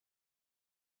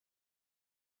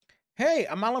Hey,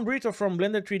 I'm Alan Brito from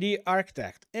Blender 3D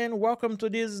Architect, and welcome to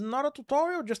this not a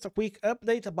tutorial, just a quick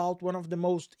update about one of the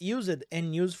most used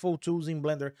and useful tools in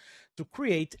Blender to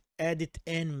create, edit,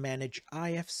 and manage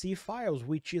IFC files,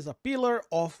 which is a pillar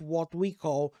of what we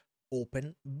call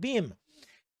Open BIM.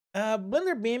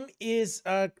 BlenderBIM is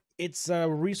it's a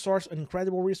resource, an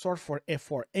incredible resource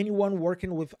for anyone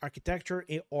working with architecture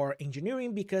or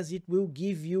engineering because it will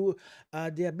give you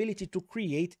the ability to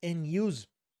create and use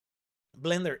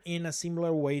Blender in a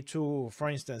similar way to, for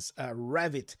instance,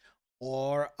 Revit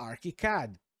or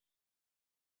ArchiCAD.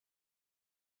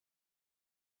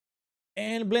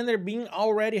 And Blender Beam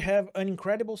already have an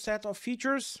incredible set of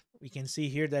features. We can see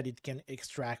here that it can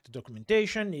extract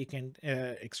documentation. It can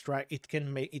extract. It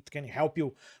can help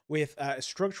you with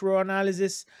structural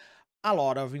analysis. A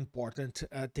lot of important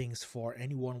things for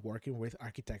anyone working with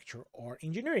architecture or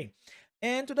engineering.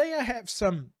 And today I have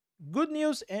some good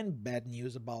news and bad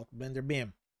news about Blender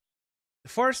Beam.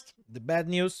 First, the bad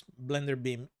news: Blender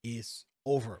Beam is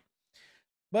over.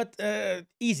 But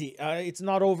easy. It's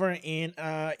not over in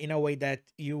a way that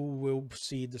you will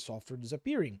see the software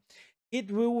disappearing. It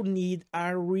will need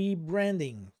a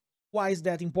rebranding. Why is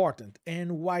that important?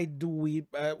 And why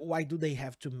do they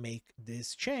have to make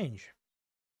this change?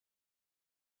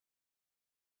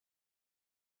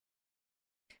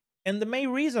 And the main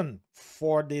reason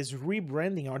for this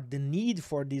rebranding, or the need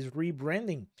for this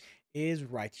rebranding, is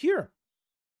right here: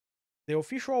 the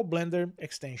official Blender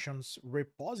extensions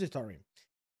repository.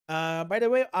 By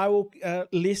the way, I will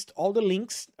list all the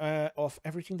links of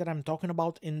everything that I'm talking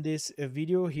about in this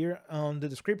video here on the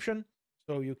description.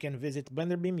 So you can visit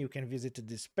BlenderBeam, you can visit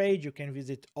this page, you can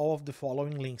visit all of the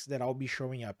following links that I'll be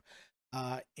showing up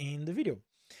in the video.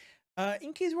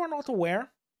 In case you are not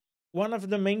aware, one of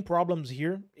the main problems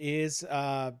here is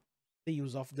the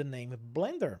use of the name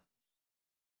Blender.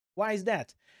 Why is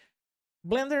that?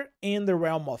 Blender, in the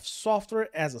realm of software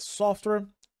as a software,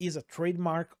 is a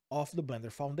trademark of the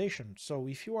Blender Foundation. So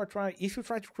if you try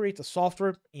to create a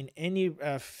software in any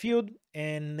field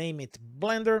and name it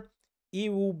Blender,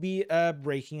 it will be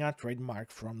breaking a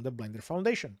trademark from the Blender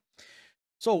Foundation.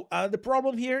 So the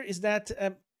problem here is that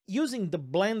using the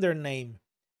Blender name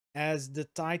as the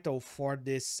title for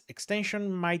this extension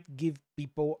might give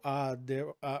people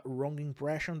the wrong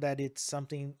impression that it's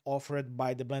something offered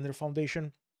by the Blender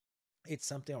Foundation. It's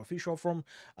something official from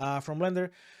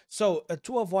Blender. So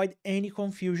to avoid any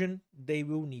confusion, they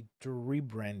will need to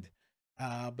rebrand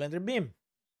Blender Beam.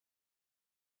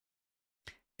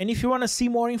 And if you want to see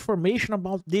more information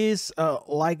about this,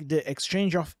 like the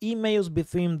exchange of emails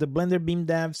between the Blender Beam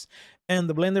devs and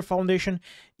the Blender Foundation,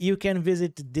 you can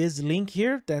visit this link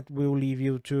here that will lead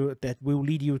you to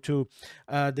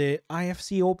the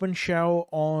IFC Open Shell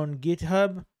on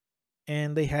GitHub,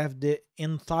 and they have the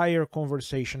entire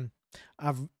conversation,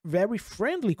 a very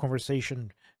friendly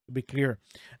conversation, to be clear,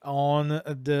 on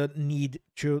the need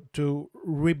to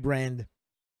rebrand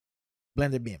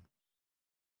Blender Beam.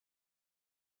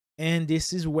 And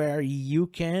this is where you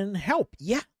can help.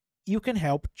 Yeah, you can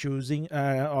help choosing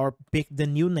or pick the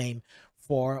new name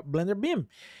for Blender Beam.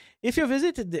 If you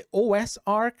visit the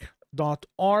osarc.org,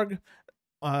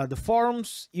 the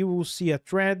forums, you will see a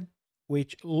thread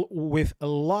with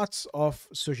lots of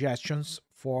suggestions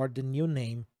for the new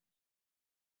name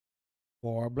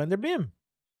for Blender Beam.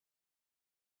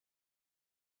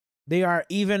 They are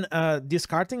even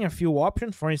discarding a few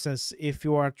options. For instance, if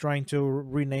you are trying to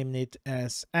rename it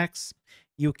as X,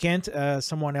 you can't.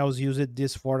 Someone else used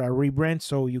this for a rebrand,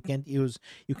 so you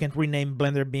can't rename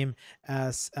Blender Beam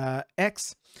as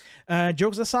X.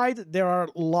 Jokes aside, there are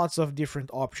lots of different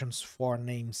options for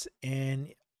names,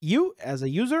 and you, as a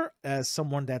user, as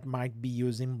someone that might be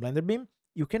using Blender Beam,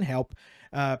 you can help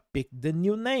pick the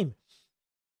new name.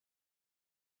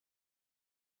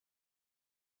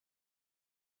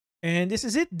 And this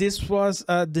is it. This was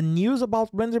the news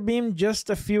about Blender Beam.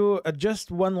 Just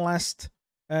one last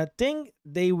thing.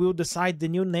 They will decide the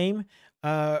new name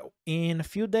in a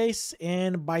few days,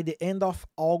 and by the end of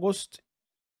August,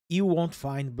 you won't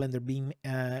find Blender Beam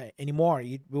anymore.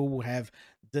 It will have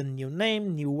the new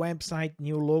name, new website,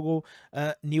 new logo,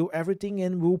 new everything,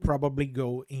 and will probably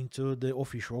go into the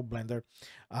official Blender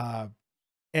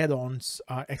add-ons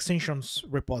extensions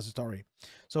repository.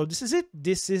 So this is it.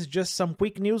 This is just some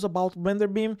quick news about Blender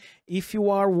Beam. If you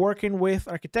are working with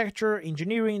architecture,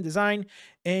 engineering, design,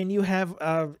 and you have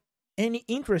any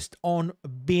interest on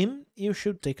BIM, you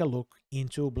should take a look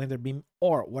into Blender Beam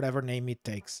or whatever name it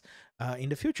takes in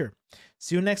the future.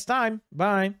 See you next time.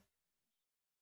 Bye.